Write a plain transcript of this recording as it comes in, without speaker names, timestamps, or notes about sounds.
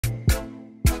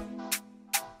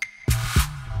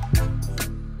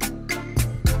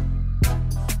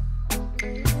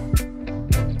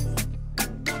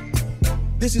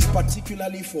This is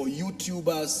particularly for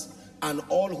YouTubers and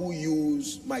all who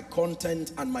use my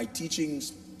content and my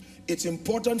teachings. It's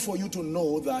important for you to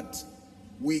know that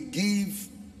we give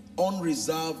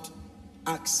unreserved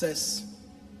access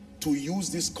to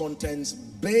use these contents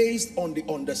based on the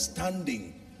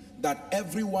understanding that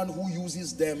everyone who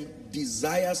uses them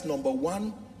desires, number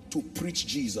one, to preach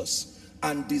Jesus,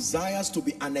 and desires to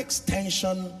be an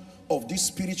extension of this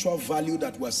spiritual value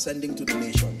that we're sending to the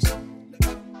nations.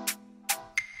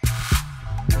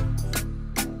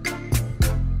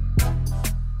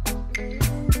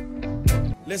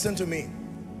 Listen to me.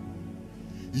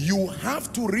 You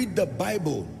have to read the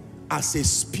Bible as a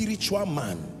spiritual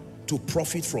man to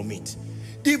profit from it.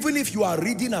 Even if you are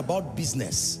reading about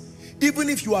business, even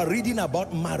if you are reading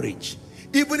about marriage,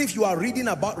 even if you are reading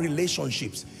about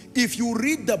relationships, if you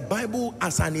read the Bible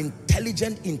as an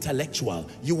intelligent intellectual,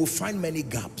 you will find many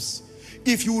gaps.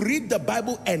 If you read the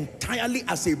Bible entirely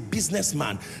as a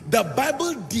businessman, the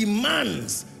Bible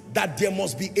demands that there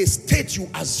must be a state you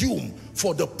assume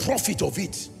for the profit of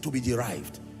it to be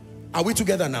derived. Are we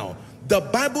together now? The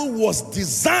Bible was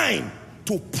designed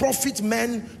to profit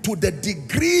men to the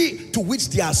degree to which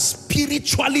they are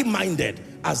spiritually minded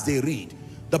as they read.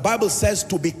 The Bible says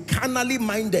to be carnally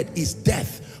minded is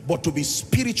death, but to be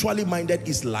spiritually minded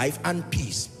is life and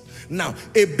peace. Now,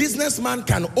 a businessman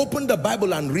can open the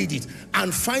Bible and read it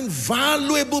and find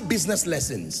valuable business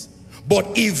lessons. But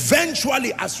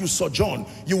eventually, as you sojourn,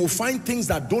 you will find things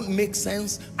that don't make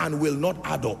sense and will not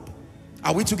add up.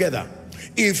 Are we together?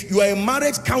 If you are a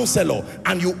marriage counselor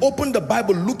and you open the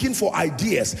Bible looking for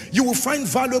ideas, you will find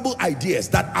valuable ideas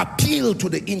that appeal to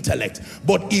the intellect.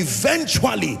 But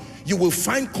eventually, you will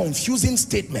find confusing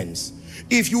statements.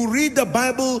 If you read the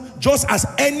Bible just as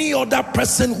any other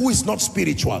person who is not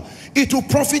spiritual, it will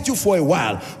profit you for a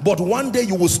while. But one day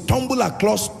you will stumble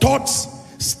across thoughts,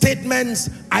 statements,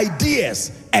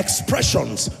 ideas,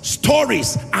 expressions,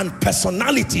 stories, and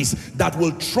personalities that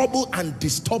will trouble and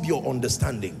disturb your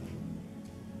understanding.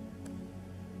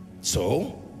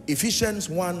 So, Ephesians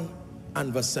 1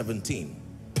 and verse 17,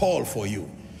 Paul for you,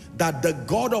 that the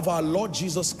God of our Lord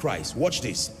Jesus Christ, watch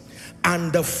this,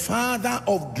 and the Father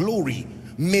of glory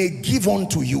may give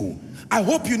unto you. I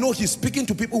hope you know he's speaking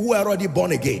to people who are already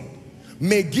born again.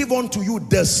 May give unto you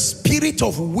the spirit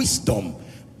of wisdom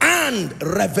and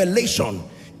revelation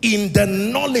in the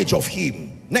knowledge of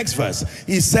him. Next verse,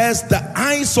 he says, the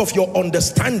eyes of your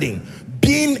understanding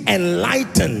being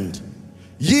enlightened,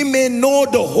 ye may know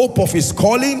the hope of his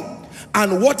calling,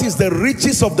 and what is the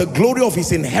riches of the glory of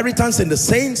his inheritance in the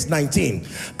saints. 19.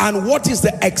 And what is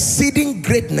the exceeding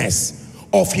greatness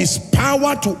of his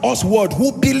power to us word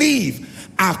who believe,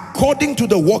 according to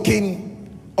the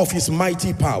working of his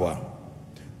mighty power.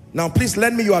 Now please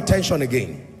lend me your attention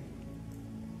again.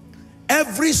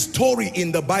 Every story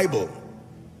in the Bible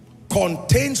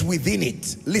contains within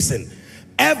it, listen,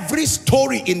 every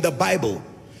story in the Bible,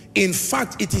 in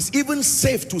fact, it is even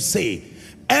safe to say,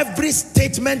 every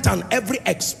statement and every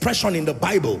expression in the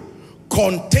Bible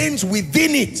contains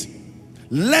within it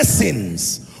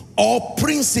lessons or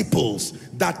principles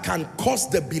that can cause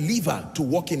the believer to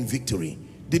walk in victory.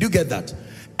 Did you get that?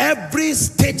 Every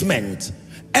statement,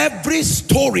 every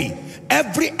story,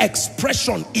 every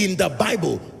expression in the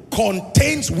Bible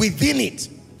contains within it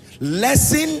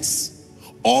lessons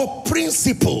or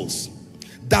principles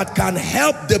that can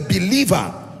help the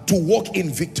believer to walk in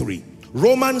victory.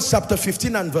 Romans chapter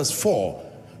 15 and verse 4,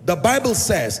 the Bible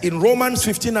says in Romans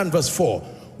 15 and verse 4,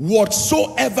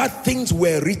 whatsoever things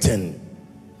were written,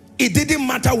 it didn't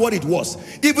matter what it was,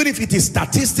 even if it is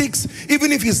statistics,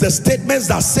 even if it's the statements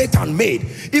that Satan made,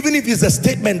 even if it's the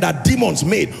statement that demons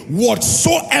made,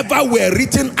 whatsoever were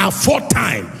written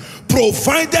aforetime,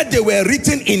 provided they were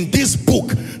written in this book,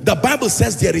 the Bible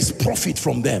says there is profit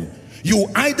from them. You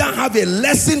either have a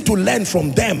lesson to learn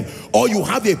from them, or you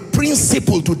have a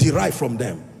principle to derive from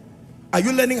them. Are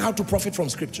you learning how to profit from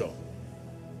scripture?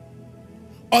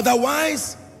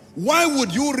 Otherwise, why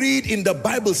would you read in the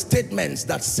Bible statements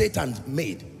that Satan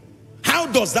made? How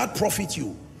does that profit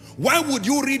you? Why would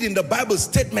you read in the Bible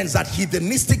statements that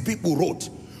heathenistic people wrote?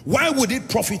 Why would it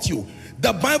profit you?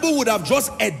 The Bible would have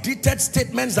just edited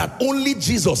statements that only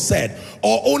Jesus said,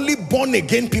 or only born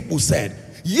again people said.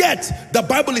 Yet, the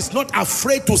Bible is not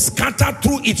afraid to scatter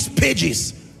through its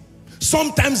pages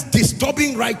sometimes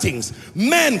disturbing writings.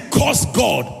 Men curse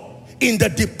God in the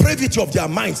depravity of their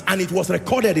minds, and it was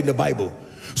recorded in the Bible.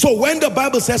 So when the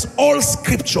Bible says all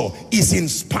scripture is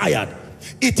inspired,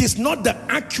 It is not the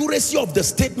accuracy of the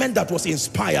statement that was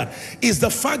inspired. It's the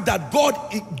fact that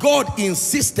God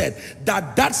insisted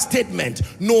that that statement,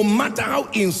 no matter how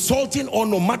insulting or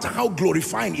no matter how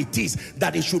glorifying it is,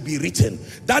 that it should be written.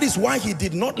 That is why he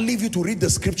did not leave you to read the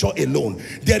scripture alone.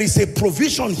 There is a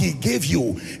provision he gave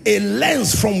you, a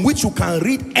lens from which you can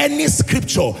read any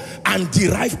scripture and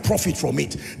derive profit from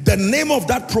it. The name of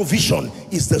that provision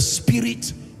is the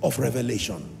spirit of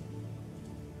revelation.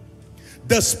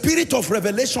 The spirit of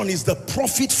revelation is the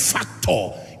profit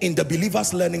factor in the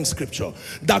believer's learning scripture.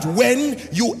 That when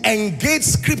you engage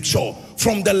scripture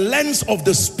from the lens of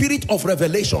the spirit of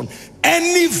revelation,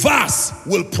 any verse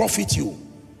will profit you.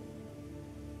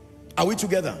 Are we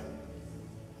together?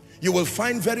 You will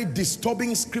find very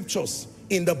disturbing scriptures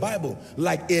in the Bible,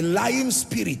 like a lying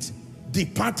spirit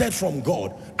departed from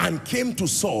God and came to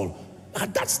Saul.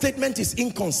 And that statement is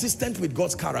inconsistent with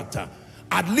God's character.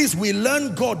 At least we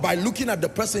learn God by looking at the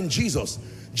person Jesus.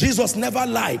 Jesus never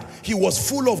lied. He was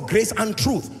full of grace and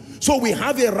truth. So we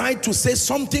have a right to say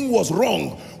something was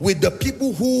wrong with the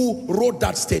people who wrote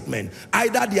that statement.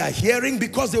 Either they are hearing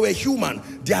because they were human,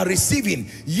 they are receiving.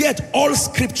 Yet all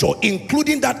scripture,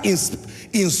 including that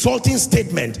insulting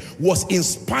statement, was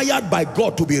inspired by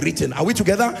God to be written. Are we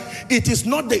together? It is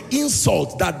not the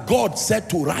insult that God said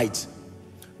to write.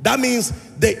 That means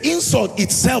the insult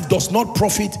itself does not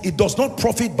profit. It does not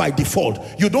profit by default.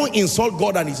 You don't insult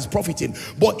God and it is profiting.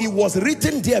 But it was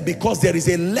written there because there is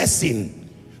a lesson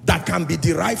that can be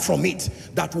derived from it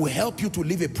that will help you to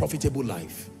live a profitable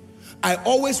life. I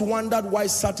always wondered why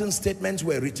certain statements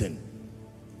were written.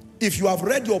 If you have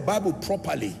read your Bible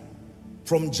properly,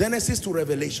 from Genesis to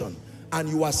Revelation, and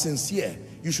you are sincere,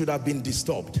 you should have been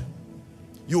disturbed.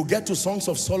 You get to Songs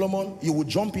of Solomon, you will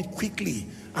jump it quickly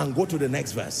and go to the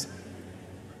next verse.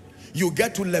 You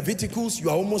get to Leviticus, you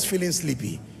are almost feeling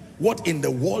sleepy. What in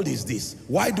the world is this?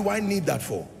 Why do I need that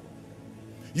for?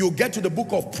 You get to the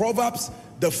book of Proverbs,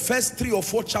 the first 3 or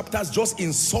 4 chapters just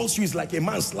insults you. It's like a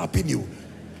man slapping you.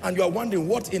 And you are wondering,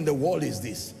 what in the world is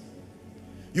this?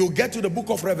 You get to the book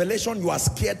of Revelation, you are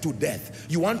scared to death.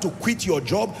 You want to quit your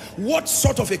job. What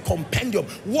sort of a compendium?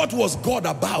 What was God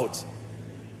about?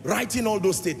 Writing all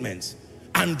those statements.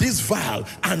 And this vial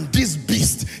and this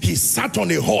beast, he sat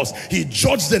on a horse, he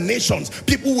judged the nations,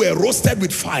 people were roasted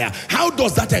with fire. How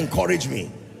does that encourage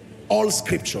me? All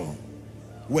scripture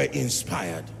were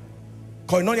inspired.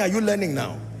 Koinonia, are you learning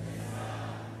now?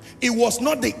 It was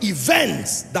not the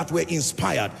events that were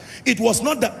inspired. It was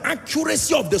not the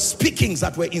accuracy of the speakings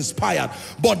that were inspired,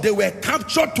 but they were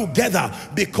captured together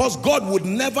because God would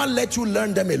never let you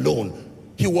learn them alone.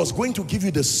 He was going to give you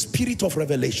the spirit of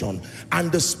revelation,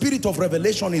 and the spirit of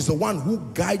revelation is the one who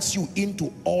guides you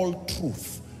into all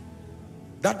truth.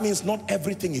 That means not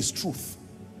everything is truth,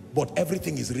 but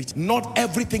everything is written. Not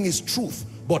everything is truth,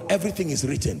 but everything is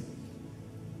written.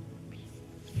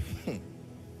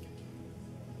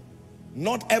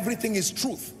 Not everything is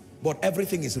truth, but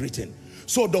everything is written.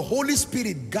 So the Holy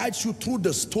Spirit guides you through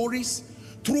the stories,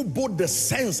 through both the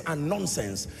sense and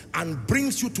nonsense, and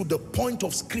brings you to the point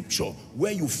of scripture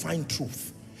where you find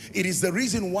truth. It is the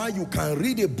reason why you can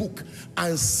read a book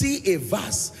and see a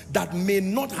verse that may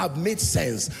not have made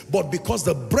sense, but because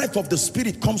the breath of the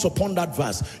Spirit comes upon that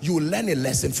verse, you will learn a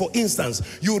lesson. For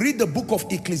instance, you read the book of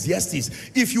Ecclesiastes.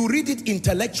 If you read it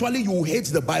intellectually, you will hate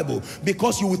the Bible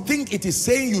because you will think it is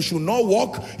saying you should not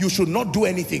walk, you should not do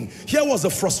anything. Here was the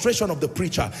frustration of the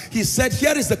preacher. He said,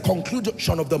 here is the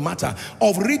conclusion of the matter.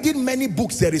 Of reading many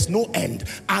books, there is no end,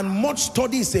 and much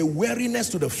study is a weariness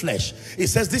to the flesh. He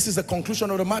says, this is the conclusion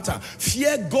of the matter.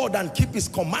 Fear God and keep his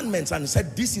commandments, and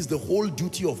said this is the whole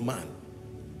duty of man.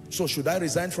 So should I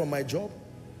resign from my job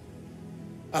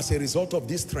as a result of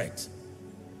this threat?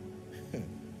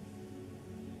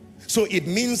 So it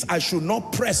means I should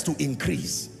not press to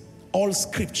increase. All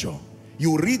scripture,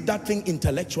 you read that thing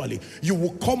intellectually, you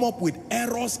will come up with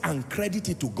errors and credit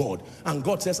it to God, and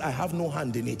God says I have no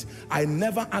hand in it. I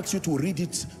never ask you to read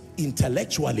it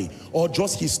intellectually or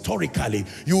just historically.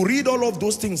 You read all of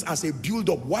those things as a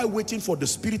build-up while waiting for the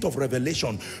spirit of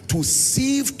revelation to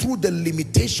sieve through the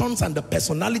limitations and the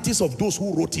personalities of those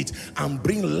who wrote it and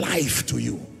bring life to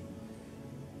you.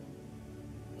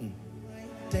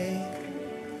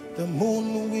 The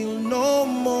moon will no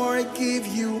more give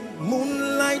you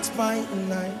moonlight by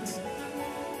night.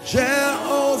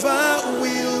 Jehovah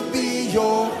will be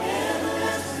your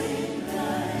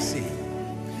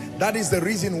That is the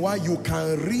reason why you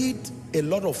can read a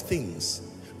lot of things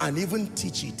and even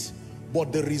teach it,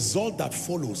 but the result that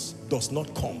follows does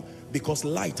not come because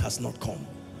light has not come.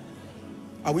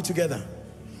 Are we together?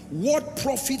 What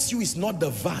profits you is not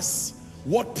the verse.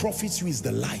 What profits you is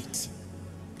the light.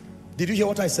 Did you hear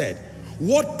what I said?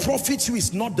 What profits you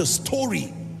is not the story.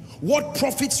 What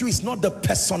profits you is not the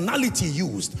personality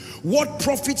used. What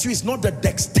profits you is not the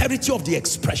dexterity of the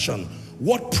expression.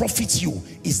 What profits you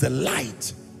is the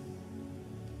light.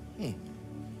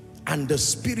 And the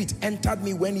Spirit entered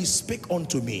me when he spake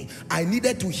unto me. I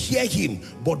needed to hear him,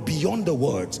 but beyond the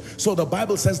words. So the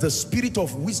Bible says the spirit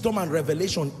of wisdom and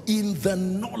revelation in the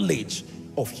knowledge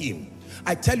of him.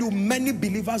 I tell you, many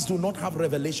believers do not have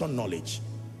revelation knowledge.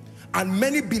 And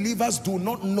many believers do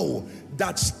not know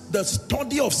that the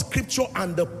study of scripture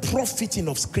and the profiting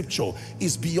of scripture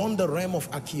is beyond the realm of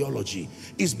archaeology,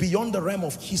 is beyond the realm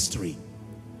of history.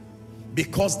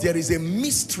 Because there is a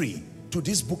mystery to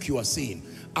this book you are seeing.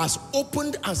 As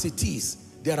opened as it is,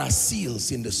 there are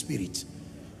seals in the spirit.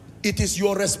 It is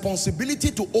your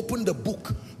responsibility to open the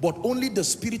book, but only the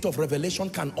spirit of revelation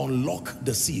can unlock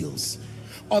the seals.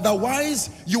 Otherwise,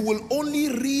 you will only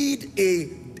read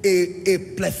a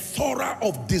plethora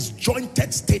of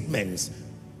disjointed statements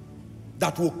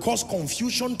that will cause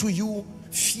confusion to you,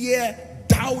 fear,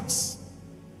 doubts.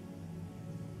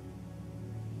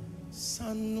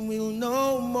 Sun will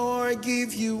no more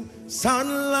give you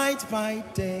sunlight by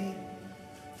day.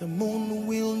 The moon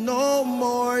will no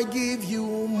more give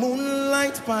you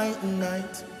moonlight by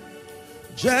night.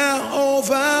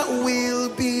 Jehovah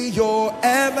will be your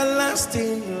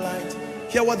everlasting light.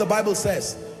 Hear what the Bible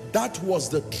says. That was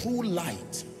the true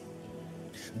light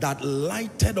that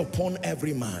lighted upon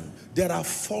every man. There are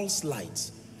false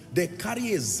lights. They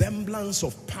carry a semblance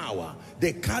of power.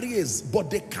 They carry but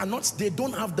they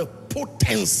don't have the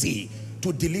potency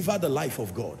to deliver the life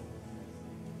of God.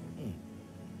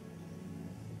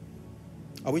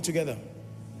 Are we together?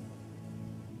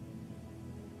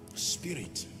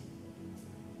 Spirit.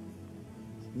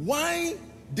 Why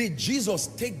did Jesus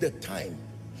take the time?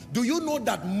 Do you know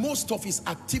that most of his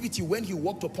activity when he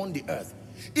walked upon the earth,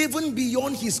 even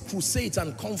beyond his crusades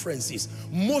and conferences,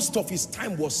 most of his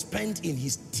time was spent in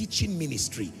his teaching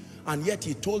ministry? And yet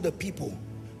he told the people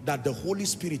that the Holy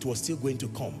Spirit was still going to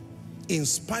come. In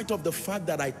spite of the fact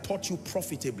that I taught you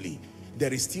profitably,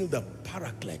 there is still the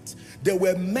Paraclete. There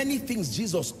were many things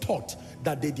Jesus taught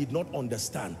that they did not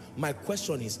understand. My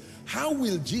question is, how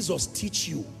will Jesus teach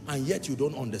you and yet you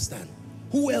don't understand?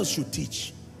 Who else should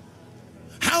teach?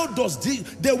 How does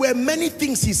there were many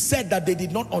things he said that they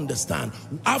did not understand.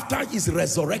 After his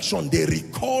resurrection, they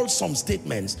recalled some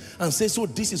statements and say, so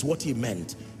this is what he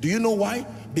meant. Do you know why?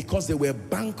 Because they were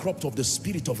bankrupt of the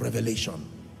spirit of revelation.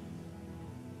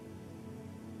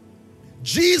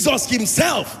 Jesus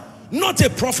himself, not a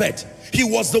prophet, he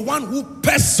was the one who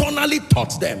personally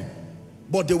taught them,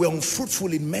 but they were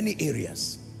unfruitful in many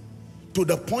areas, to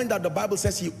the point that the Bible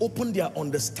says he opened their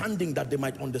understanding that they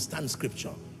might understand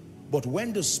scripture. But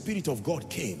when the Spirit of God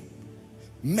came,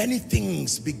 many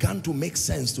things began to make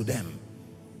sense to them.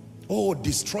 Oh,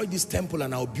 destroy this temple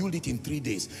and I'll build it in 3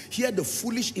 days. Hear the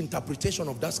foolish interpretation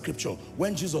of that scripture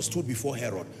when Jesus stood before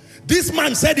Herod. This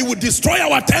man said he would destroy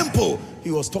our temple.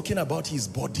 He was talking about his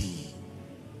body.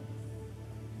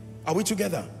 Are we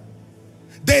together?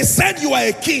 They said you are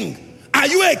a king. Are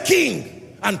you a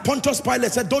king? And Pontius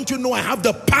Pilate said, don't you know I have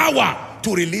the power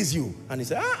to release you? And he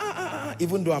said,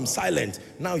 even though I'm silent,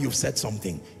 now you've said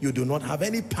something. You do not have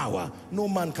any power. No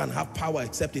man can have power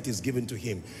except it is given to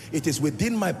him. It is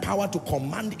within my power to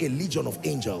command a legion of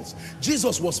angels.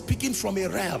 Jesus was speaking from a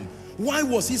realm. Why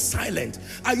was he silent?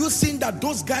 Are you seeing that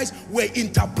those guys were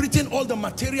interpreting all the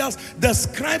materials? The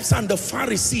scribes and the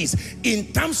Pharisees,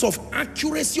 in terms of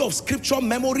accuracy of scripture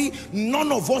memory,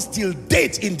 none of us till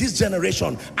date in this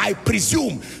generation, I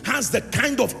presume, has the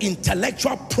kind of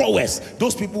intellectual prowess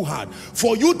those people had.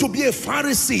 For you to be a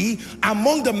Pharisee,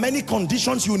 among the many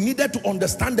conditions, you needed to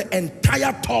understand the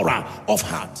entire Torah of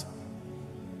heart.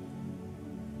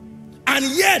 And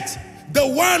yet, the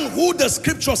one who the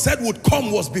scripture said would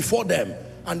come was before them,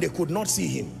 and they could not see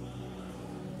him.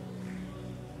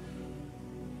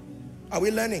 Are we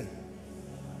learning?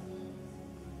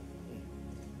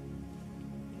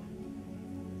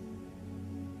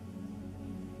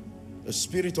 The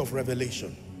spirit of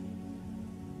revelation.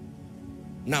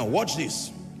 Now watch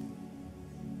this.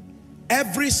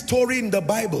 Every story in the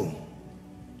Bible,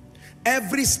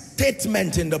 every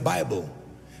statement in the Bible,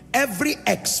 every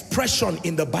expression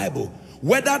in the Bible,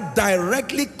 whether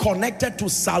directly connected to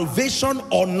salvation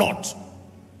or not,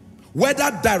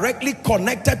 whether directly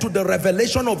connected to the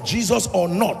revelation of Jesus or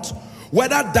not,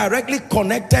 whether directly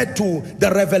connected to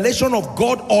the revelation of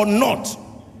God or not,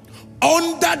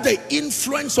 under the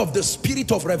influence of the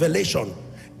spirit of revelation,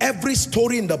 every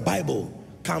story in the Bible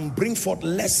can bring forth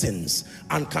lessons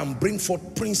and can bring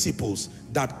forth principles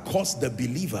that cause the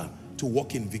believer to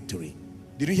walk in victory.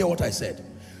 Did you hear what I said?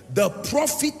 The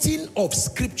profiting of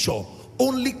scripture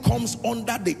only comes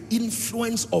under the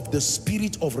influence of the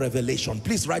spirit of revelation.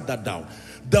 Please write that down.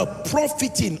 The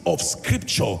profiting of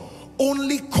scripture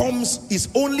is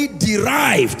only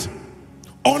derived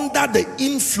under the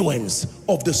influence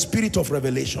of the spirit of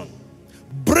revelation.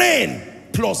 Brain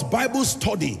plus Bible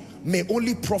study may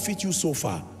only profit you so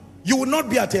far. You will not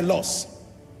be at a loss.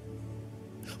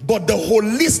 But the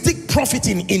holistic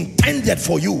profiting intended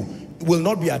for you will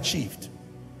not be achieved.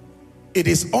 It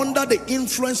is under the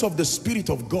influence of the Spirit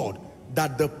of God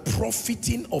that the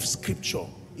profiting of scripture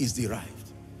is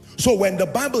derived. So when the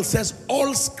Bible says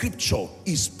all scripture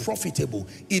is profitable,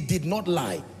 it did not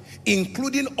lie.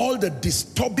 Including all the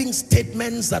disturbing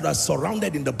statements that are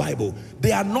surrounded in the Bible.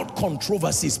 They are not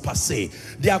controversies per se.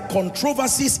 They are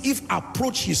controversies if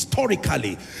approached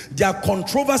historically. They are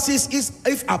controversies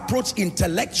if approached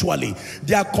intellectually.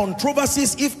 They are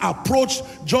controversies if approached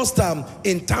just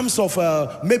in terms of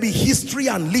maybe history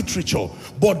and literature.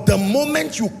 But the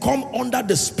moment you come under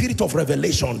the spirit of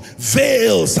revelation,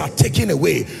 veils are taken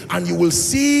away and you will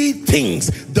see things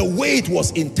the way it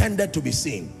was intended to be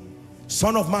seen.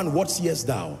 Son of man, what seest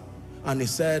thou? And he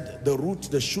said,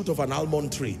 the shoot of an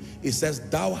almond tree. It says,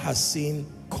 thou hast seen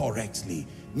correctly.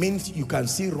 Means you can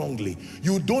see wrongly.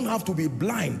 You don't have to be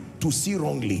blind to see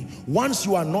wrongly. Once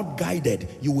you are not guided,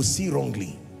 you will see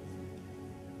wrongly.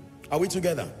 Are we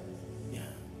together? Yeah.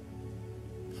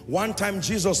 One time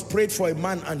Jesus prayed for a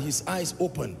man and his eyes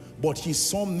opened, but he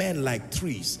saw men like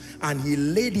trees, and he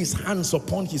laid his hands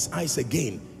upon his eyes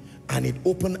again, and it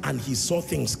opened and he saw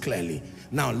things clearly.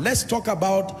 Now, let's talk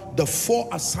about the 4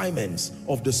 assignments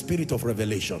of the spirit of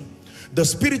revelation. The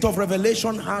spirit of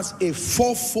revelation has a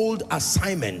 4-fold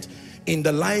assignment in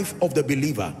the life of the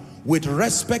believer with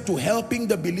respect to helping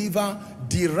the believer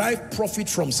derive profit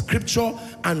from scripture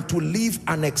and to live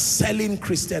an excelling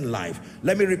Christian life.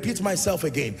 Let me repeat myself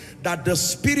again, that the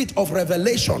spirit of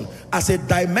revelation as a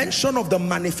dimension of the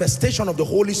manifestation of the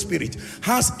Holy Spirit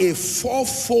has a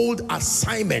 4-fold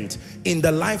assignment in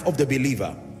the life of the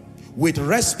believer with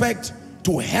respect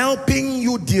to helping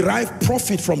you derive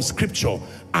profit from scripture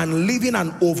and living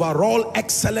an overall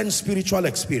excellent spiritual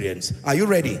experience. Are you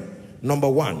ready? Number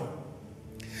 1,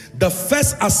 the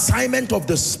first assignment of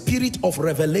the spirit of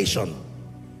revelation,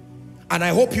 and I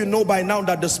hope you know by now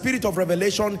that the spirit of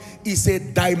revelation is a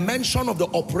dimension of the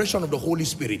operation of the Holy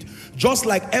Spirit. Just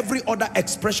like every other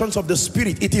expressions of the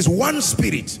Spirit, it is one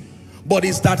spirit, but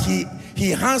it's that he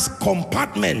has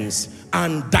compartments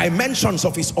and dimensions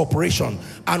of his operation,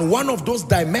 and one of those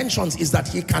dimensions is that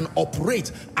he can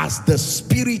operate as the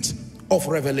spirit of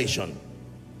revelation.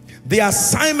 The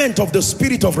assignment of the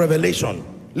spirit of revelation,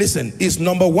 listen, is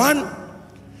number 1,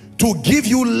 to give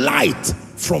you light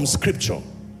from scripture.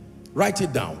 Write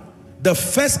it down. The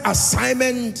first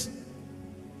assignment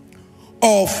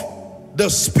of the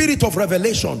spirit of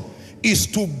revelation is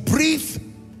to breathe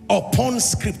upon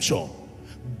scripture,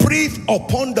 breathe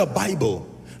upon the Bible,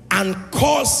 and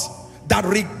cause that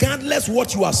regardless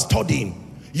what you are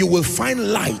studying, you will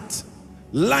find light.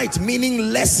 Light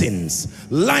meaning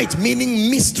lessons, light meaning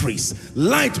mysteries,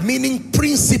 light meaning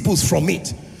principles from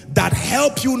it that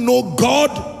help you know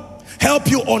God, help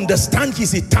you understand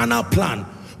his eternal plan,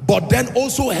 but then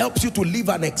also helps you to live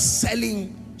an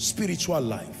excelling spiritual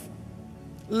life.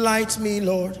 Light me,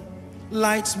 Lord,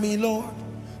 light me, Lord,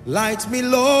 light me,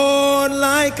 Lord,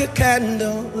 like a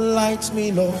candle. Light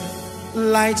me, Lord,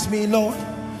 light me, Lord,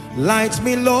 light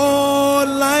me, Lord,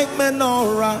 like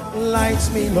menorah. Light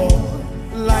me, Lord,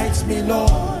 light me, Lord,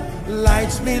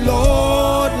 light me,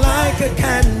 Lord, like a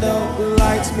candle.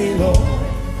 Light me, Lord,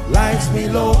 light me,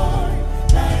 Lord,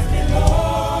 light me,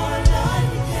 Lord,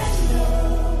 like a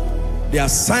candle. The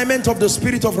assignment of the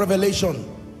spirit of revelation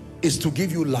is to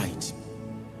give you light.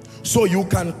 So you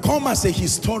can come as a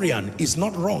historian, it's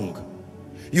not wrong.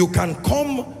 You can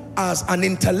come as an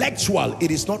intellectual, it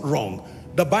is not wrong.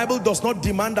 The Bible does not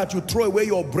demand that you throw away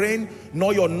your brain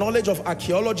nor your knowledge of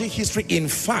archaeology, history. In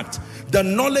fact, the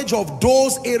knowledge of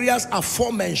those areas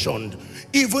aforementioned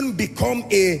even become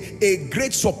a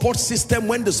great support system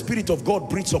when the Spirit of God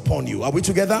breathes upon you. Are we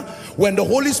together? When the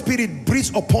Holy Spirit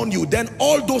breathes upon you, then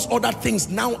all those other things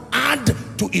now add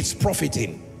to its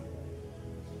profiting.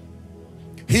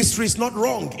 History is not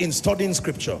wrong in studying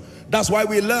scripture. That's why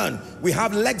we learn. We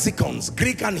have lexicons,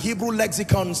 Greek and Hebrew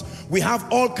lexicons. We have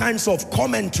all kinds of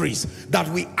commentaries that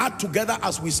we add together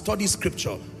as we study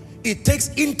scripture. It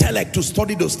takes intellect to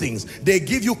study those things. They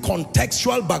give you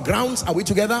contextual backgrounds. Are we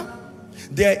together?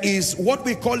 There is what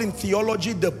we call in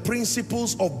theology the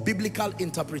principles of biblical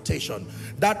interpretation.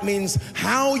 That means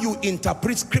how you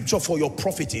interpret scripture for your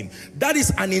profiting. That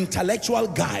is an intellectual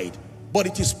guide. but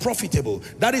it is profitable.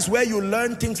 That is where you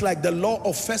learn things like the law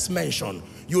of first mention.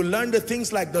 You learn the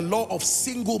things like the law of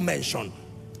single mention.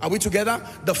 Are we together?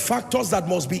 The factors that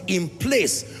must be in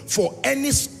place for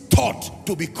any thought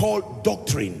to be called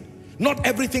doctrine. Not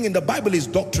everything in the Bible is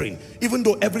doctrine, even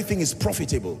though everything is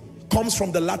profitable. Comes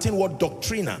from the Latin word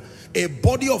doctrina, a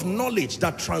body of knowledge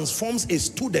that transforms a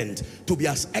student to be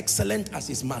as excellent as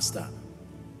his master.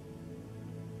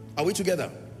 Are we together?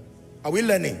 Are we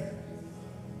learning?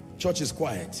 Church is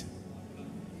quiet.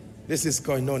 This is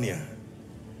koinonia.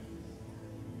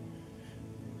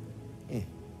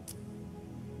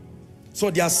 So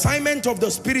the assignment of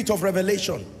the spirit of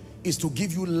revelation is to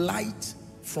give you light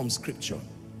from scripture.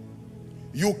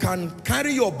 You can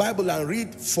carry your Bible and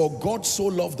read, for God so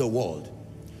loved the world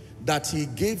that he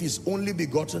gave his only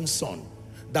begotten son,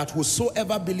 that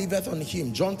whosoever believeth on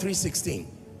him, John 3:16,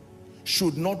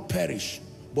 should not perish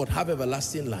but have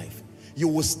everlasting life. You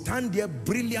will stand there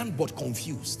brilliant but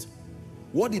confused.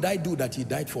 What did I do that he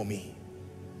died for me?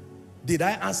 Did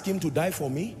I ask him to die for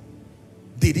me?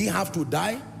 Did he have to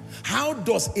die? How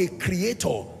does a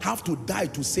creator have to die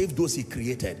to save those he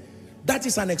created? That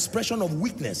is an expression of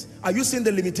weakness. Are you seeing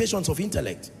the limitations of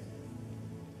intellect?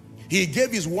 He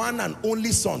gave his one and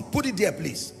only son. Put it there,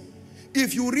 please.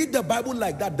 If you read the Bible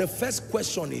like that, the first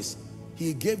question is,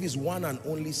 he gave his one and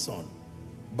only son.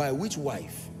 By which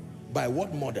wife? By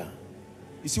what mother?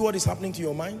 You see what is happening to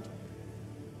your mind?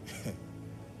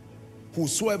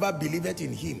 Whosoever believeth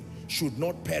in him should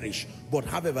not perish, but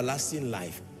have everlasting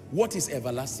life. What is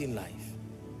everlasting life?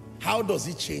 How does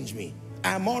it change me?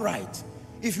 I am all right.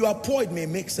 If you are poor, it may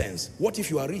make sense. What if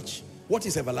you are rich? What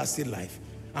is everlasting life?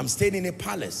 I'm staying in a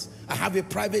palace. I have a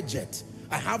private jet.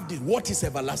 I have this. What is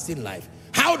everlasting life?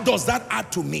 How does that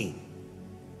add to me?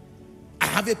 I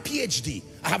have a PhD.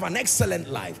 I have an excellent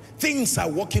life. Things are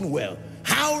working well.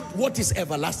 What is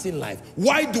everlasting life?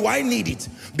 Why do I need it?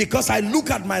 Because I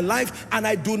look at my life and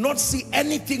I do not see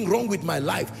anything wrong with my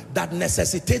life that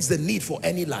necessitates the need for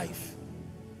any life.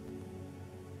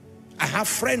 I have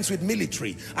friends with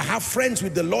military. I have friends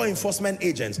with the law enforcement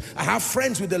agents. I have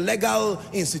friends with the legal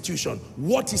institution.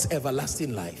 What is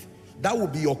everlasting life? That will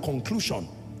be your conclusion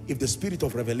if the spirit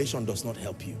of revelation does not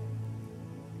help you.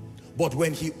 But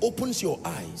when he opens your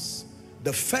eyes,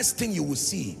 the first thing you will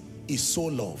see is so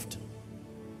loved.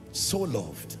 So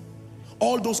loved.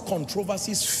 All those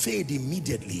controversies fade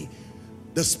immediately.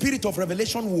 The spirit of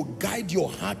revelation will guide your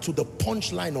heart to the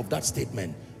punchline of that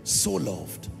statement. So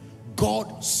loved.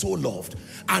 God so loved.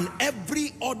 And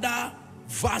every other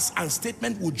verse and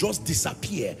statement will just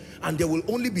disappear, and there will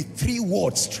only be three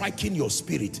words striking your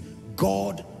spirit.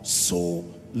 God so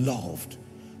loved.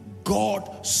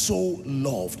 God so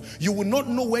loved. You will not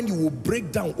know when you will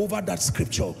break down over that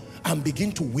scripture and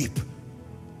begin to weep.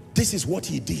 This is what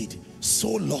he did. So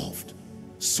loved.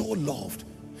 So loved.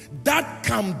 That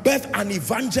can birth an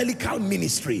evangelical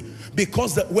ministry,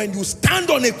 because when you stand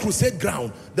on a crusade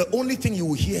ground, the only thing you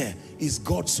will hear is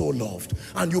God so loved.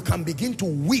 And you can begin to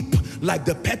weep like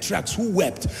the patriarchs who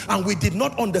wept, and we did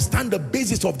not understand the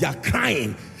basis of their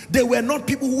crying. They were not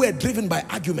people who were driven by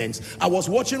arguments. I was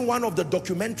watching one of the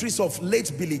documentaries of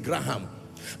late Billy Graham,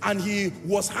 and he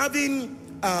was having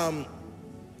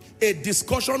a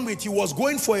discussion with, he was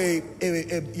going for a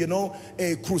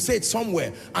crusade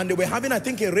somewhere, and they were having, I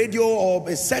think, a radio or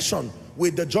a session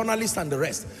with the journalists and the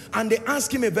rest, and they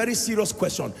asked him a very serious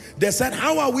question. They said,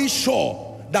 how are we sure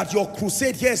that your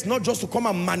crusade here is not just to come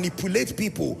and manipulate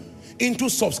people into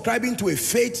subscribing to a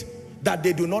faith that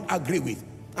they do not agree with?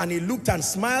 And he looked and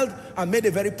smiled and made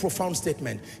a very profound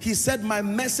statement. He said, my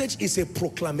message is a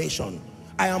proclamation.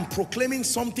 I am proclaiming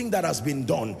something that has been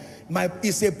done.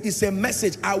 It's a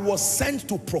message I was sent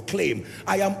to proclaim.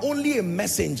 I am only a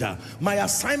messenger. My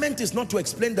assignment is not to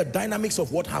explain the dynamics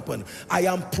of what happened. I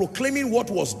am proclaiming what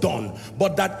was done,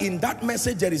 but that in that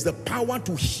message there is the power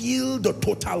to heal the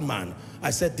total man. I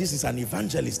said, this is an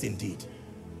evangelist indeed.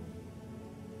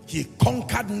 He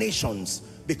conquered nations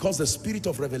because the spirit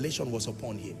of revelation was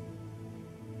upon him.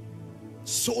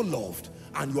 So loved.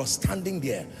 And you are standing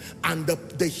there, and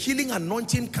the healing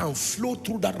anointing can flow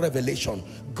through that revelation.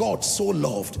 God so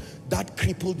loved that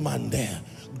crippled man there.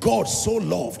 God so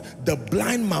loved the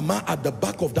blind mama at the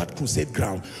back of that crusade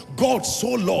ground. God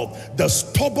so loved the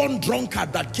stubborn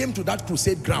drunkard that came to that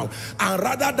crusade ground. And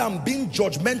rather than being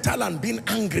judgmental and being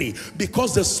angry,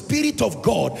 because the Spirit of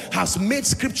God has made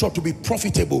scripture to be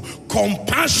profitable,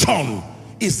 compassion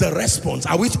is the response.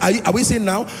 Are we seeing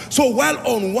now? So while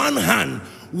on one hand,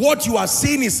 what you are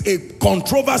seeing is a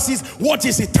controversy, what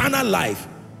is eternal life,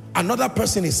 another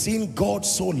person is seeing God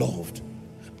so loved.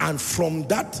 And from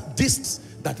that, this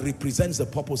that represents the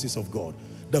purposes of God.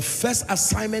 The first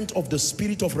assignment of the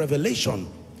spirit of revelation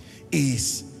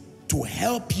is to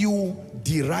help you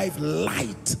derive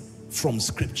light from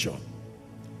scripture.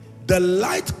 The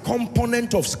light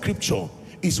component of scripture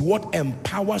is what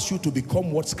empowers you to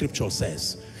become what scripture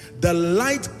says. The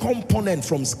light component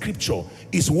from scripture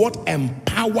is what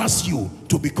empowers you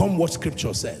to become what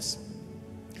scripture says.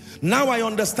 Now I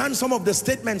understand some of the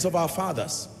statements of our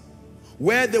fathers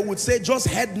where they would say just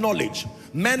head knowledge.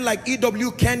 Men like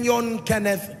E.W. Kenyon,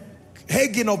 Kenneth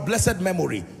Hagin of blessed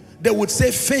memory, they would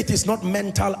say faith is not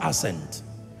mental assent.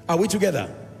 Are we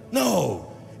together?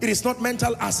 No, it is not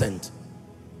mental assent.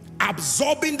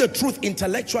 Absorbing the truth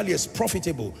intellectually is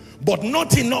profitable, but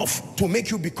not enough to make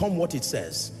you become what it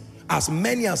says. As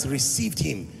many as received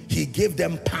him, he gave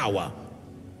them power.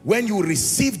 When you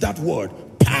receive that word,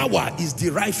 power is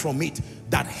derived from it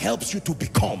that helps you to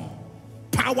become.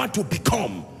 Power to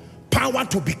become. Power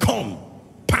to become.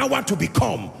 Power to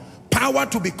become. Power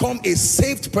to become a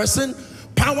saved person.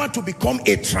 Power to become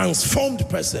a transformed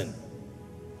person.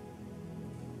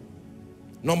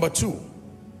 Number two,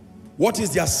 what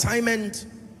is the assignment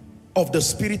of the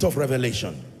spirit of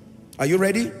revelation? Are you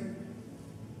ready?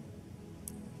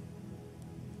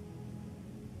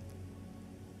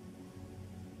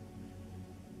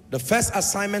 The first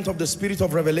assignment of the spirit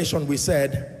of revelation, we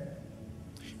said,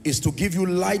 is to give you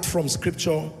light from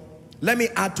scripture. Let me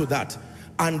add to that.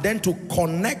 And then to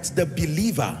connect the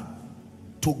believer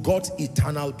to God's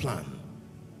eternal plan.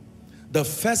 The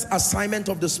first assignment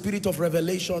of the spirit of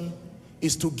revelation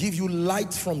is to give you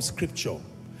light from scripture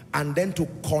and then to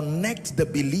connect the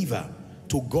believer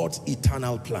to God's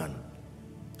eternal plan.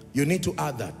 You need to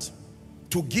add that.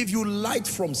 To give you light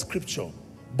from scripture,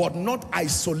 but not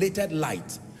isolated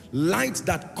light. Light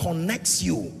that connects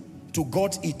you to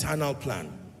God's eternal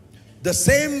plan. The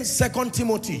same 2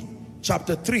 Timothy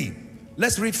chapter 3.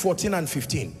 Let's read 14 and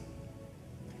 15.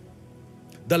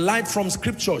 The light from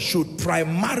scripture should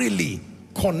primarily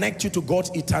connect you to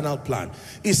God's eternal plan.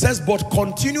 It says, but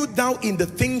continue thou in the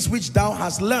things which thou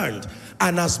hast learned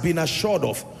and hast been assured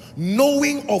of,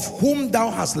 knowing of whom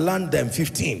thou hast learned them.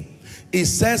 15. It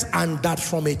says, and that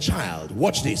from a child,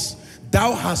 watch this,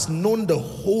 thou hast known the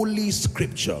holy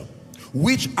scripture,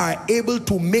 which are able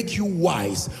to make you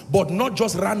wise, but not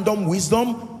just random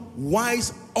wisdom,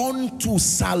 wise unto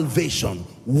salvation.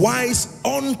 Wise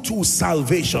unto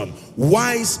salvation.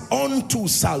 Wise unto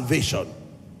salvation.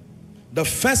 The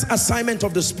first assignment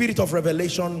of the spirit of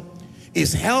revelation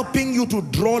is helping you to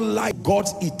draw light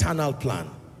God's eternal plan.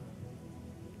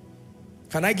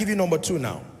 Can I give you number two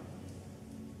now?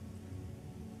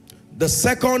 The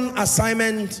second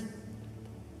assignment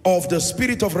of the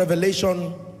spirit of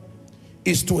revelation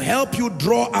is to help you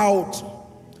draw out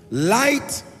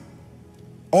light,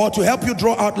 or to help you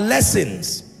draw out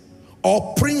lessons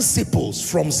or principles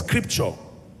from scripture.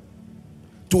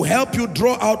 To help you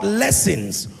draw out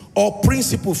lessons or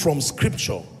principles from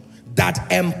scripture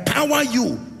that empower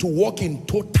you to walk in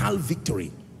total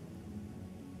victory.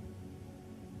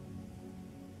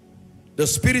 The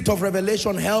spirit of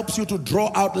revelation helps you to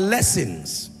draw out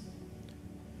lessons,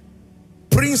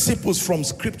 principles from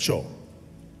scripture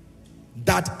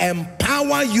that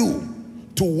empower you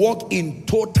to walk in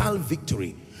total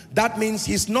victory. That means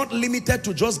he's not limited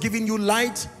to just giving you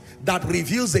light that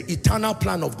reveals the eternal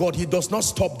plan of God. He does not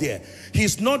stop there.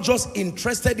 He's not just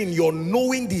interested in your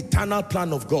knowing the eternal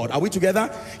plan of God. Are we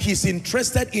together? He's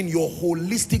interested in your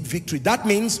holistic victory. That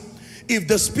means if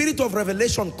the spirit of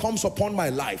revelation comes upon my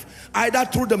life, either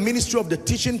through the ministry of the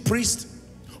teaching priest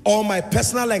or my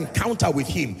personal encounter with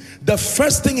him, the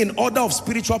first thing in order of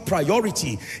spiritual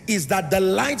priority is that the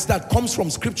light that comes from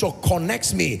scripture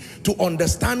connects me to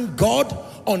understand God,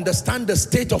 understand the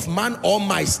state of man or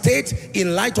my state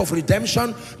in light of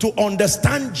redemption, to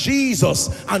understand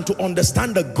Jesus and to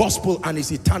understand the gospel and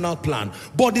his eternal plan.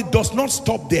 But it does not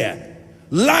stop there.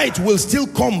 Light will still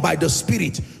come by the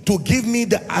Spirit to give me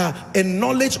a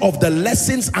knowledge of the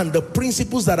lessons and the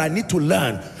principles that I need to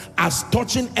learn as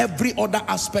touching every other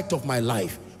aspect of my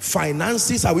life.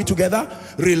 Finances, are we together?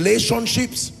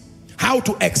 Relationships, how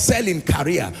to excel in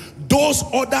career. Those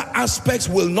other aspects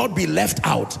will not be left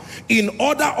out. In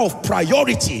order of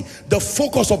priority, the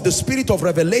focus of the spirit of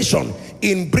revelation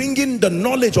in bringing the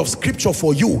knowledge of scripture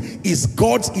for you is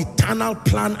God's eternal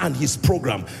plan and his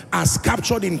program as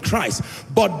captured in Christ,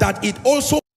 but that it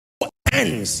also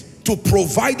ends to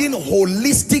providing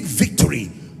holistic victory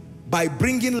by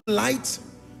bringing light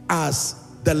as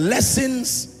the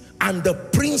lessons and the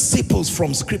principles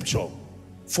from scripture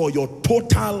for your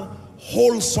total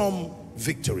wholesome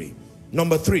victory.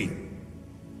 Number three,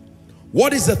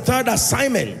 what is the third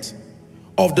assignment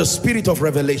of the spirit of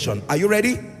revelation? Are you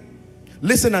ready?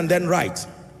 Listen and then write.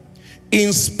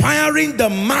 inspiring the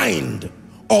mind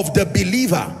of the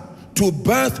believer to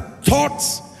birth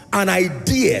thoughts and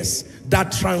ideas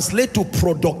that translate to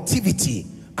productivity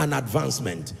and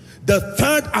advancement. The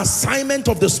third assignment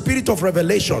of the Spirit of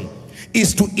revelation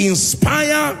is to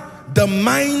inspire the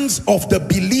minds of the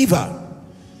believer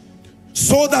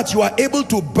so that you are able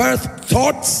to birth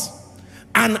thoughts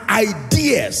and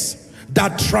ideas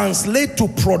that translate to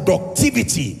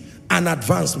productivity and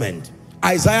advancement.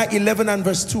 Isaiah 11 and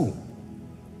verse 2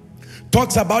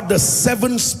 talks about the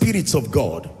 7 spirits of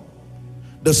God.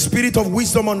 The spirit of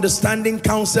wisdom, understanding,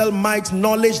 counsel, might,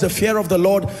 knowledge, the fear of the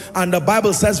Lord. And the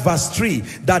Bible says, verse 3,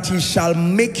 that he shall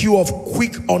make you of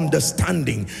quick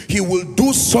understanding. He will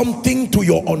do something to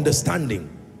your understanding.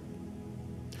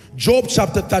 Job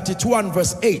chapter 32 and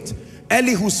verse 8,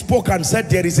 Elihu spoke and said,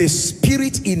 there is a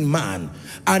spirit in man.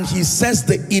 And he says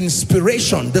the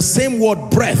inspiration, the same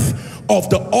word breath of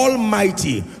the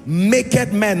Almighty,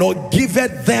 maketh men or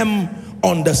giveth them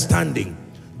understanding.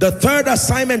 The third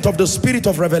assignment of the Spirit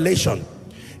of revelation,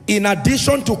 in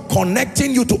addition to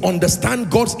connecting you to understand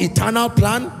God's eternal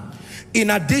plan, in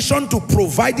addition to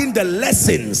providing the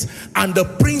lessons and the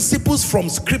principles from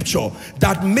Scripture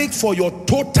that make for your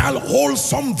total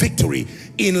wholesome victory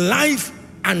in life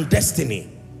and destiny.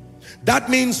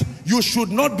 That means you should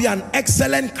not be an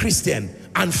excellent Christian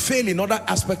and fail in other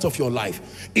aspects of your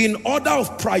life. In order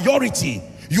of priority,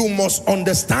 you must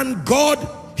understand God,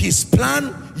 His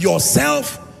plan,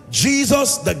 yourself,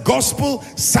 Jesus, the gospel,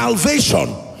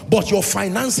 salvation. But your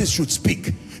finances should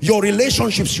speak. Your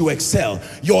relationships should excel.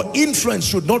 Your influence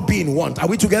should not be in want. Are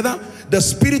we together? The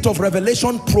Spirit of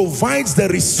revelation provides the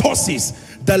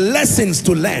resources, the lessons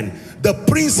to learn, the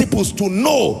principles to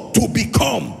know, to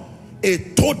become a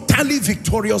totally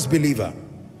victorious believer.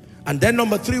 And then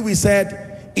number 3, we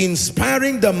said,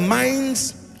 inspiring the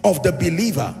minds of the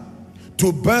believer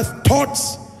to birth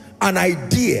thoughts and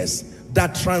ideas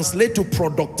that translate to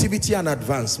productivity and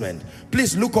advancement.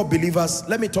 Please look up, believers.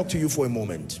 Let me talk to you for a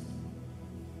moment.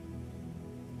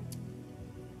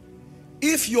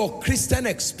 If your Christian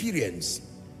experience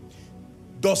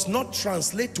does not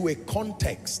translate to a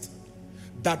context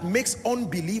that makes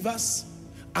unbelievers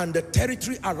and the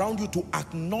territory around you to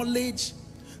acknowledge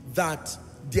that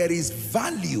there is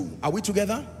value, are we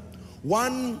together?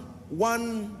 One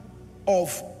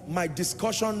of my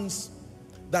discussions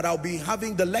that I'll be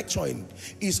having the lecture in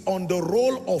is on the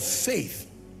role of faith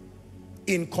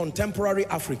in contemporary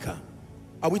Africa.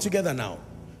 Are we together now?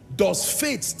 Does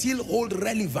faith still hold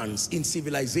relevance in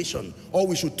civilization, or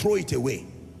we should throw it away?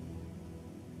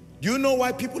 Do you know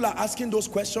why people are asking those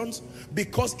questions?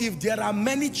 Because if there are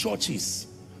many churches,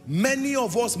 many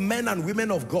of us men and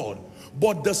women of God,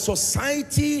 but the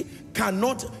society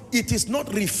cannot, it is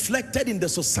not reflected in the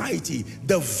society,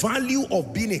 the value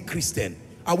of being a Christian.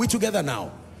 Are we together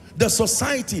now? The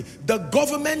society, the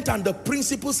government and the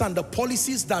principles and the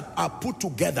policies that are put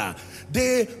together,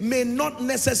 they may not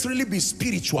necessarily be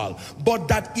spiritual, but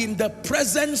that in the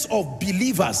presence of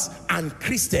believers and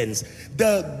Christians,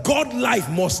 the God life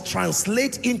must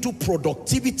translate into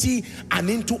productivity and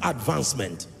into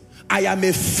advancement. I am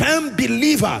a firm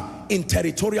believer in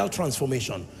territorial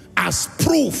transformation as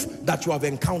proof that you have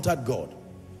encountered God.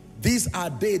 These are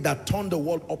they that turn the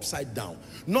world upside down.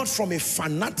 Not from a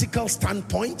fanatical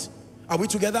standpoint, are we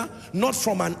together? Not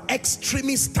from an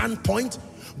extremist standpoint,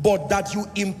 but that you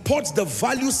import the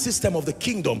value system of the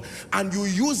kingdom and you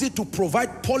use it to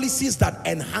provide policies that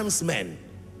enhance men.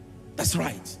 That's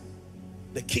right.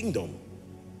 The kingdom.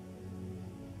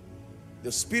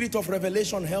 The Spirit of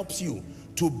revelation helps you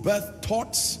to birth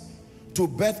thoughts, to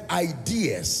birth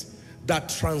ideas that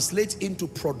translate into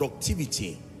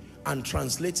productivity and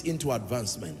translates into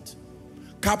advancement.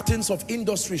 Captains of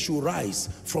industry should rise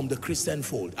from the Christian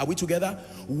fold. Are we together?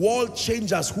 World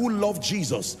changers who love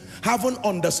Jesus, haven't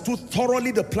understood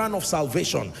thoroughly the plan of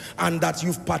salvation, and that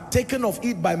you've partaken of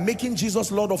it by making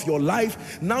Jesus Lord of your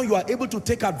life. Now you are able to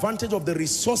take advantage of the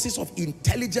resources of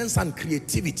intelligence and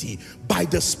creativity by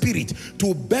the Spirit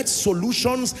to bet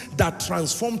solutions that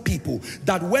transform people,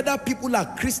 that whether people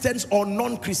are Christians or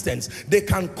non-Christians, they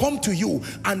can come to you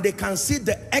and they can see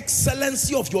the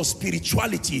excellency of your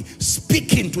spirituality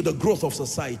speaking to the growth of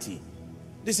society.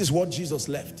 This is what Jesus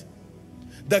left.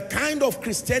 The kind of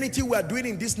Christianity we are doing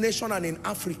in this nation and in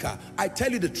Africa, I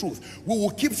tell you the truth, we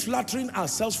will keep flattering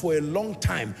ourselves for a long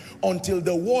time until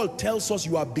the world tells us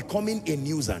you are becoming a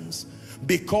nuisance,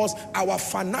 because our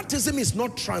fanaticism is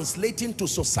not translating to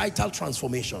societal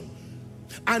transformation.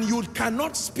 And you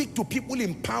cannot speak to people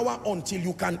in power until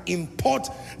you can import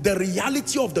the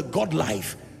reality of the God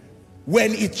life.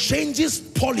 When it changes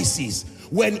policies,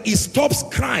 when it stops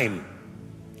crime,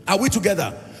 are we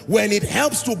together? when it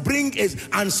helps to bring it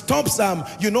and stops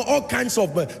all kinds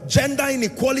of gender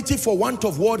inequality for want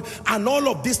of word and all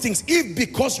of these things, if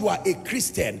because you are a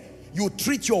Christian you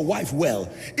treat your wife well,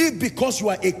 if because you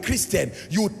are a Christian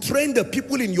you train the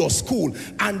people in your school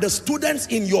and the students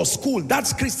in your school,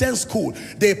 that's Christian school,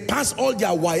 they pass all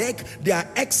their WAEC, they are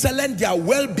excellent, they are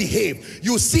well behaved,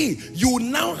 you see, you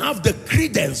now have the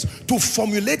credence to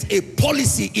formulate a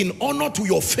policy in honor to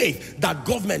your faith that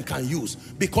government can use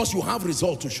because you have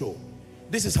results to show.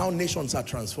 This is how nations are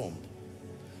transformed.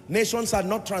 Nations are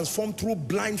not transformed through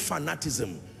blind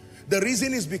fanaticism. The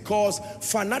reason is because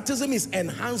fanaticism is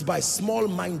enhanced by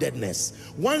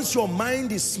small-mindedness. Once your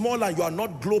mind is small and you are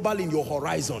not global in your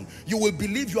horizon, you will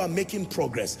believe you are making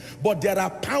progress. But there are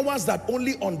powers that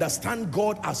only understand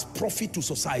God as profit to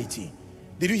society.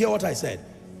 Did you hear what I said?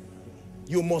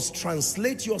 You must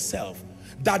translate yourself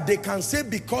that they can say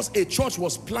because a church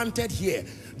was planted here,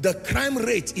 the crime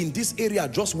rate in this area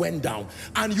just went down,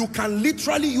 and you can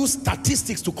literally use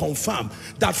statistics to confirm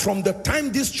that from the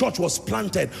time this church was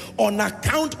planted, on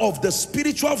account of the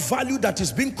spiritual value that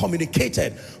is being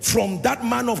communicated from that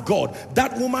man of God,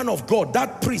 that woman of God,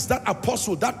 that priest, that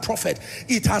apostle, that prophet,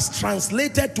 it has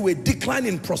translated to a decline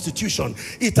in prostitution.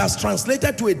 It has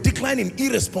translated to a decline in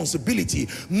irresponsibility.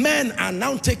 Men are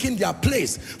now taking their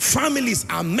place. Families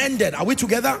are mended. Are we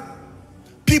together?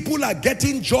 People are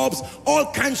getting jobs. All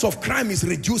kinds of crime is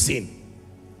reducing.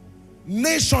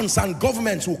 Nations and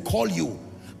governments will call you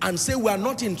and say, we are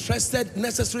not interested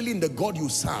necessarily in the God you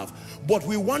serve, but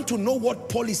we want to know what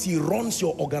policy runs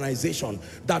your organization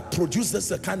that produces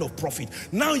the kind of profit.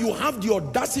 Now you have the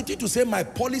audacity to say, my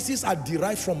policies are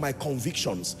derived from my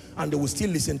convictions, and they will still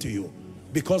listen to you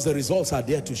because the results are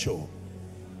there to show.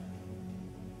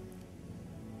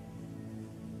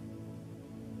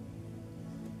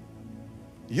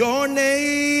 Your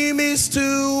name is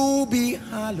to be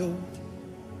hallowed.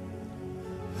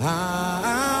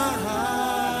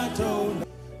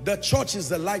 The church is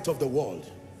the light of the world.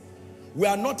 We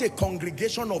are not a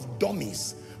congregation of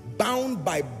dummies bound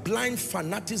by blind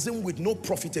fanaticism with no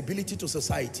profitability to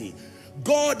society.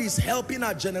 God is helping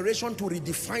our generation to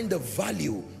redefine the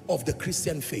value of the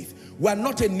Christian faith. We are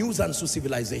not a nuisance to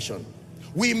civilization.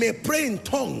 We may pray in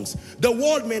tongues. The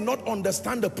world may not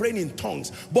understand the praying in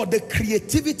tongues, but the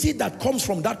creativity that comes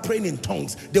from that praying in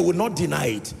tongues, they will not deny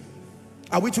it.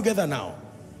 Are we together now?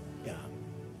 Yeah.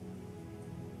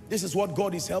 This is what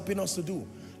God is helping us to do.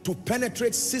 To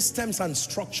penetrate systems and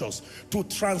structures, to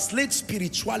translate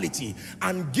spirituality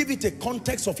and give it a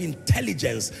context of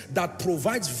intelligence that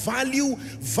provides value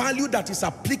that is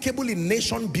applicable in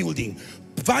nation building,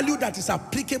 value that is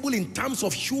applicable in terms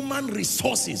of human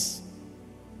resources.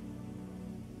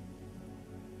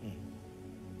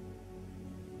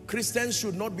 Christians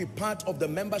should not be part of the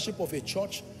membership of a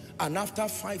church and after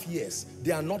 5 years,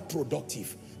 they are not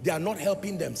productive. They are not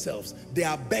helping themselves. They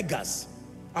are beggars.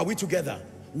 Are we together?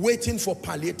 Waiting for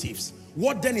palliatives.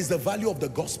 What then is the value of the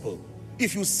gospel?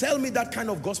 If you sell me that kind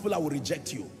of gospel, I will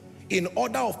reject you. In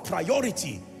order of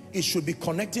priority, it should be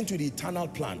connecting to the eternal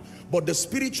plan. But the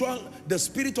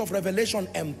spirit of revelation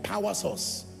empowers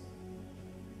us.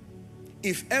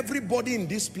 If everybody in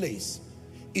this place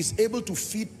is able to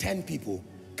feed 10 people,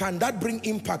 can that bring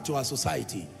impact to our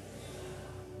society?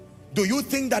 Do you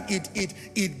think that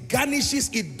it garnishes,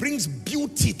 it brings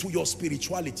beauty to your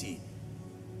spirituality?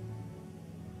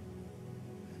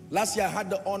 Last year I had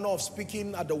the honor of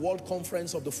speaking at the World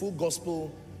Conference of the Full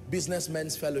Gospel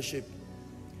Businessmen's Fellowship,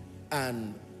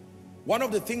 and one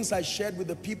of the things I shared with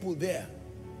the people there,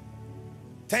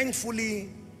 thankfully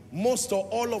most or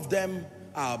all of them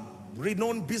are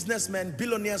renowned businessmen,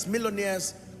 billionaires,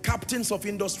 millionaires, captains of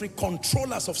industry,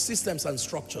 controllers of systems and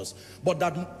structures, but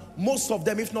that most of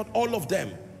them, if not all of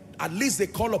them, at least they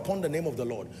call upon the name of the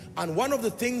Lord. And one of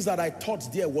the things that I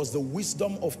taught there was the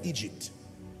wisdom of Egypt.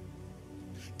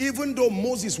 Even though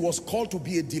Moses was called to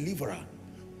be a deliverer,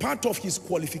 part of his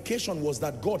qualification was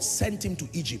that God sent him to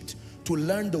Egypt to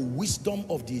learn the wisdom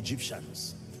of the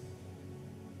Egyptians.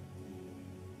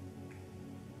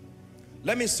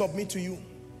 Let me submit to you,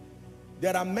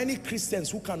 there are many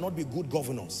Christians who cannot be good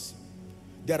governors.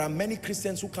 There are many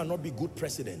Christians who cannot be good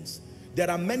presidents. There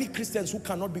are many Christians who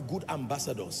cannot be good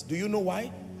ambassadors. Do you know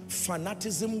why?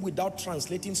 Fanaticism without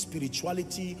translating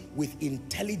spirituality with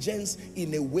intelligence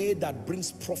in a way that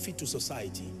brings profit to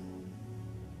society.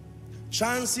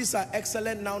 Chances are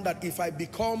excellent now that if I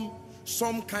become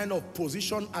some kind of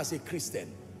position as a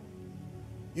Christian,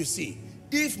 you see,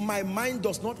 if my mind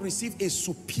does not receive a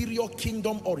superior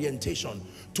kingdom orientation,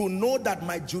 to know that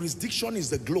my jurisdiction is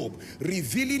the globe,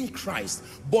 revealing Christ,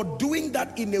 but doing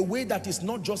that in a way that is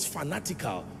not just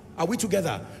fanatical. Are we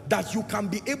together? That you can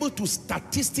be able to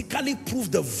statistically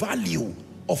prove the value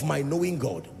of my knowing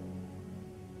God.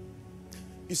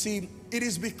 You see, it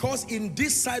is because in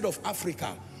this side of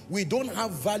Africa, we don't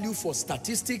have value for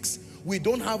statistics. We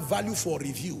don't have value for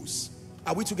reviews.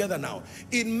 Are we together now?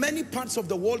 In many parts of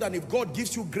the world, and if God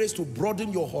gives you grace to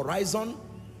broaden your horizon,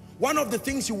 one of the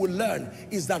things you will learn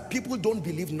is that people don't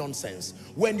believe nonsense.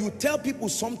 When you tell people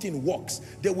something works,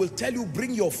 they will tell you,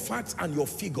 bring your facts and your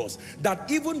figures. That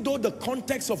even though the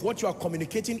context of what you are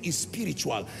communicating is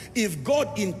spiritual, if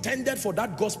God intended for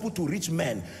that gospel to reach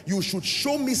men, you should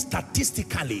show me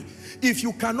statistically. If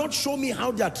you cannot show me how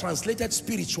they are translated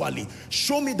spiritually,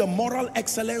 show me the moral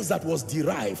excellence that was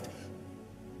derived.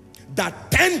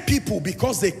 That 10 people,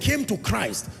 because they came to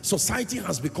Christ, society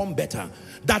has become better.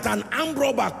 That an armed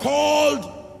robber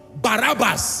called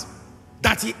Barabbas,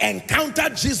 that he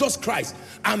encountered Jesus Christ,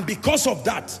 and because of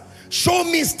that, show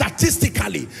me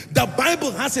statistically. The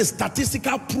Bible has a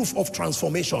statistical proof of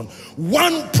transformation.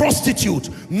 One prostitute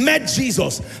met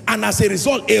Jesus, and as a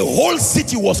result, a whole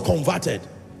city was converted.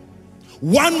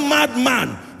 One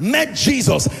madman met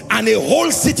Jesus, and a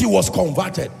whole city was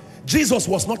converted. Jesus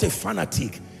was not a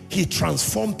fanatic. He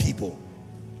transformed people.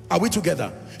 Are we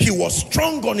together? He was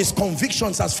strong on his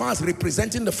convictions as far as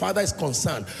representing the Father is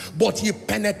concerned, but he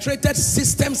penetrated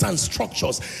systems and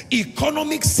structures.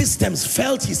 Economic systems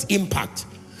felt his impact.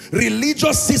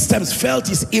 Religious systems felt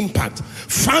his impact.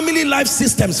 Family life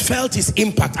systems felt his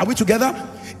impact. Are we together?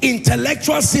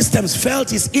 Intellectual systems felt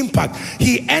his impact.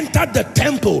 He entered the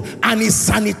temple and he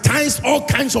sanitized all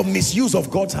kinds of misuse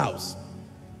of God's house.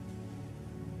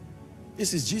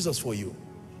 This is Jesus for you.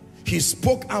 He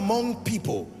spoke among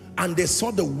people and they saw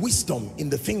the wisdom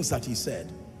in the things that he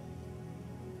said.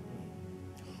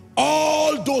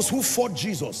 All those who fought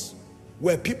Jesus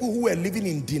were people who were living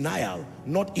in denial,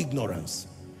 not ignorance.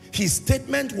 His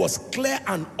statement was clear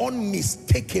and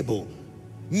unmistakable.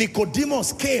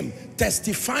 Nicodemus came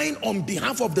testifying on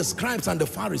behalf of the scribes and the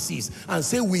Pharisees and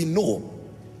said, we know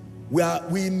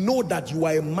that you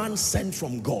are a man sent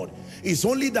from God. It's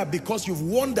only that because you've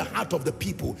won the heart of the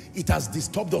people, it has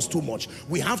disturbed us too much.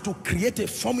 We have to create a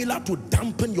formula to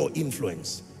dampen your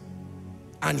influence.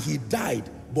 And he died,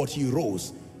 but he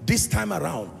rose. This time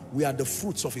around, we are the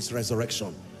fruits of his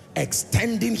resurrection,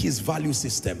 extending his value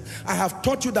system. I have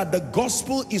taught you that the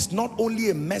gospel is not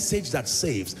only a message that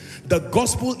saves. The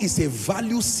gospel is a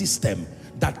value system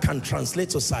that can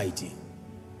translate society.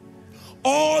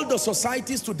 All the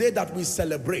societies today that we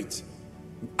celebrate,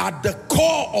 at the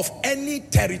core of any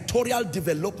territorial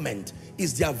development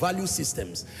is their value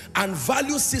systems. And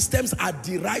value systems are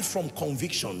derived from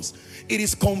convictions. It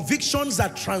is convictions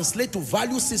that translate to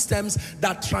value systems,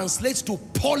 that translates to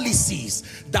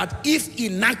policies that if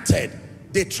enacted,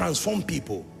 they transform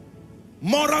people.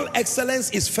 Moral excellence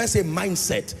is first a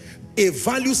mindset, a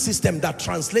value system that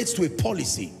translates to a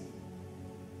policy.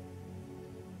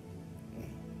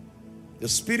 The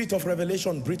spirit of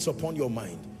revelation breathes upon your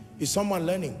mind. Is someone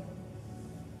learning?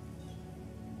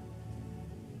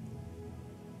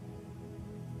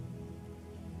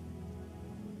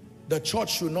 The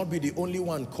church should not be the only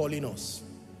one calling us.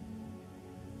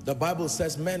 The Bible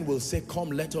says men will say,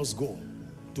 come, let us go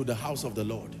to the house of the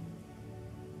Lord.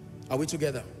 Are we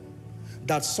together?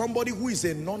 That somebody who is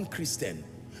a non-Christian,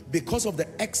 because of the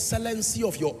excellency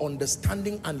of your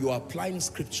understanding and your applying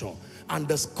scripture and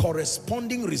the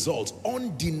corresponding results,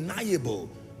 undeniable,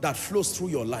 that flows through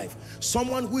your life.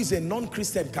 Someone who is a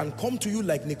non-Christian can come to you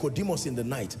like Nicodemus in the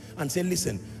night and say,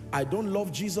 listen, I don't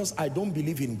love Jesus, I don't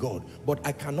believe in God, but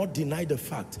I cannot deny the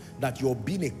fact that you're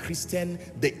being a Christian,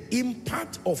 the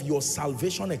impact of your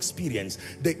salvation experience,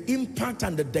 the impact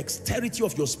and the dexterity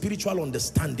of your spiritual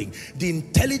understanding, the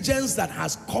intelligence that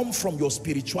has come from your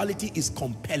spirituality is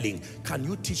compelling. Can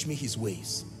you teach me his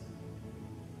ways?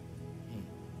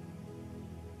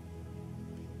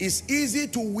 It's easy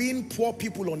to win poor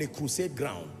people on a crusade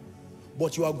ground,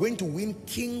 but you are going to win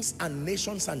kings and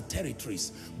nations and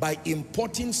territories by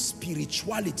importing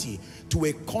spirituality to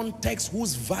a context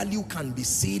whose value can be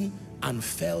seen and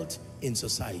felt in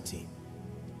society.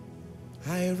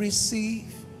 I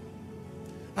receive,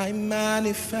 I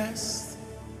manifest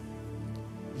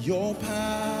your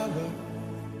power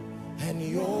and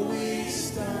your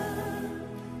wisdom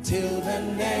till the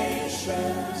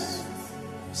nations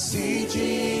see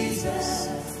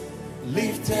Jesus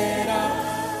lifted up,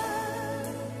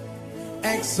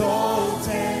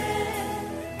 exalted.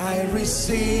 I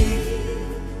receive,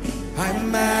 I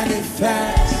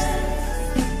manifest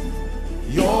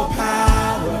your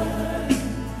power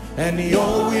and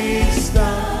your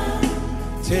wisdom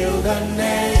till the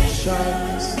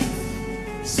nations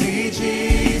see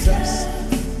Jesus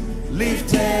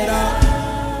lifted up.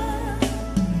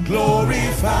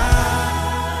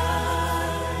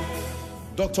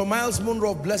 Dr. Miles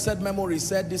Monroe of blessed memory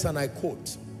said this, and I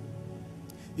quote.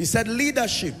 He said,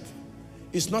 leadership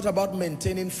is not about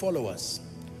maintaining followers.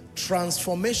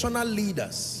 Transformational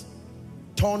leaders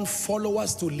turn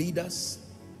followers to leaders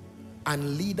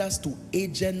and leaders to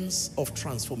agents of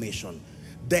transformation.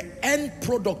 The end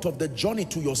product of the journey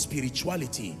to your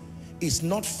spirituality is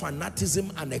not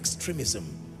fanaticism and extremism.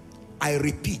 I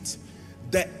repeat,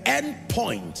 the end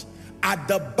point at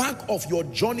the back of your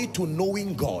journey to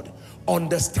knowing God,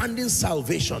 understanding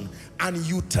salvation, and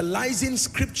utilizing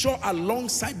scripture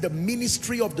alongside the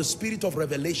ministry of the spirit of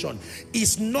revelation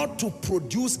is not to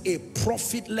produce a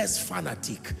profitless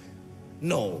fanatic.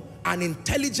 No, an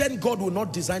intelligent God will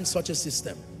not design such a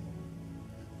system.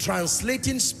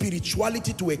 Translating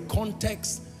spirituality to a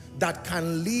context that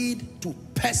can lead to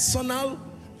personal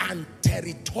and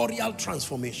territorial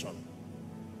transformation.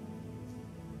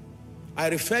 I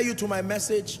refer you to my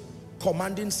message,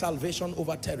 Commanding Salvation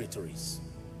Over Territories.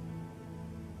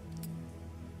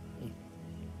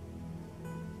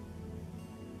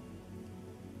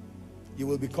 You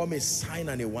will become a sign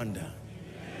and a wonder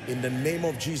in the name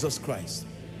of Jesus Christ.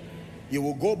 You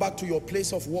will go back to your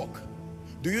place of work.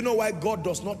 Do you know why God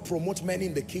does not promote many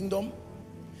in the kingdom?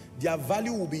 Their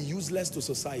value will be useless to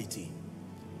society.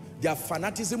 Their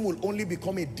fanaticism will only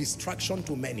become a distraction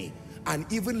to many, and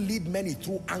even lead many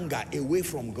through anger away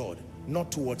from God,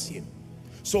 not towards him.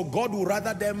 So God will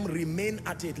rather them remain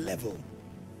at a level.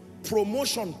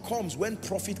 Promotion comes when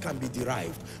profit can be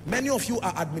derived. Many of you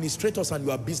are administrators and you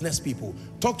are business people.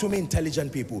 Talk to me,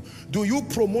 intelligent people. Do you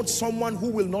promote someone who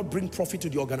will not bring profit to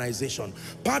the organization?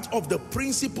 Part of the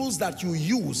principles that you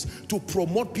use to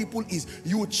promote people is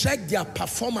you check their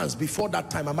performance before that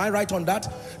time. Am I right on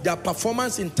that? Their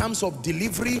performance in terms of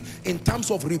delivery, in terms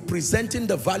of representing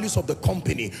the values of the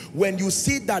company. When you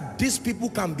see that these people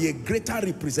can be a greater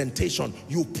representation,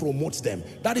 you promote them.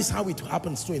 That is how it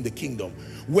happens too in the kingdom.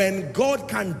 When God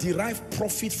can derive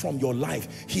profit from your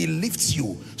life, he lifts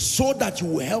you so that you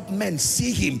will help men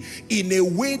see him in a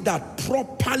way that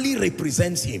properly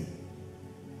represents him.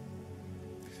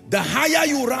 The higher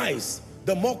you rise,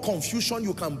 the more confusion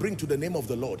you can bring to the name of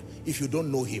the Lord if you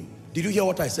don't know him. Did you hear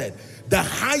what I said? The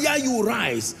higher you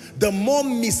rise, the more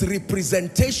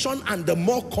misrepresentation and the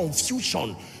more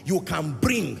confusion you can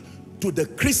bring to the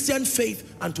Christian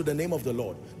faith and to the name of the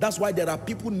Lord. That's why there are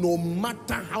people, no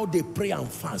matter how they pray and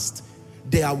fast,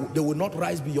 they will not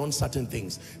rise beyond certain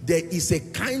things. There is a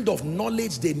kind of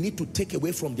knowledge they need to take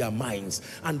away from their minds,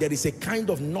 and there is a kind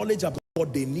of knowledge about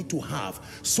what they need to have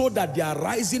so that their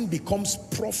rising becomes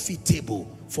profitable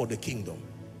for the kingdom.